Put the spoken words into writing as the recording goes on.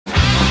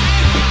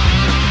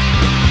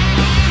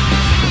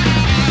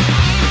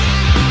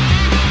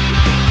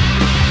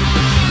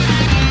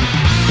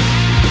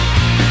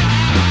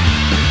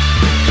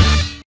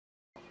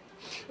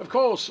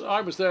course,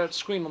 I was there at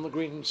Screen on the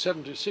Green in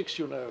 '76,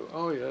 you know.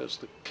 Oh yes,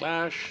 the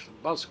Clash,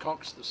 the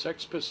Buzzcocks, the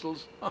Sex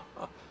Pistols.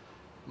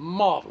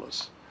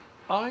 Marvellous.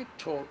 I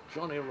taught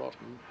Johnny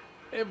Rotten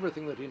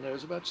everything that he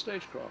knows about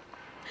stagecraft.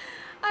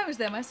 I was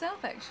there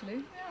myself, actually.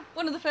 Yeah.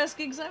 One of the first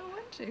gigs I ever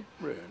went to.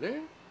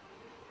 Really?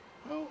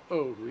 How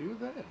old were you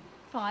then?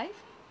 5.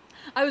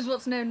 I was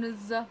what's known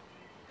as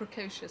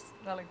precocious,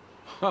 darling.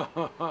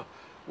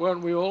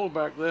 Weren't we all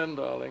back then,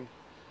 darling?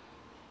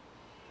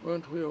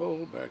 Weren't we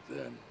all back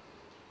then?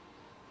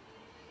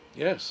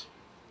 Yes.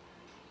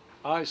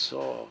 I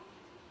saw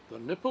the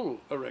nipple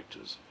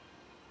erectors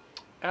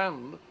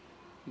and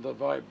the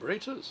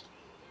vibrators.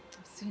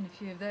 I've seen a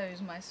few of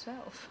those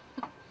myself.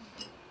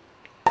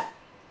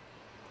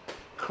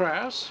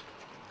 Crass,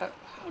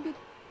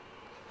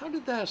 how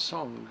did their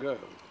song go?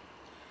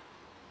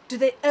 Do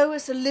they owe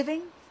us a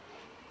living?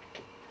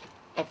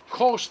 Of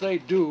course they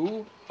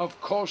do. Of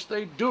course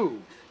they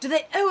do. Do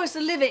they owe us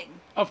a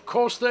living? Of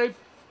course they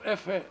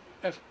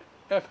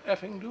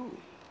effing do.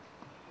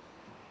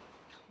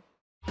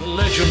 The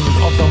legend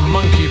of the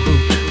monkey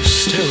boot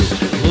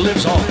still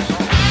lives on.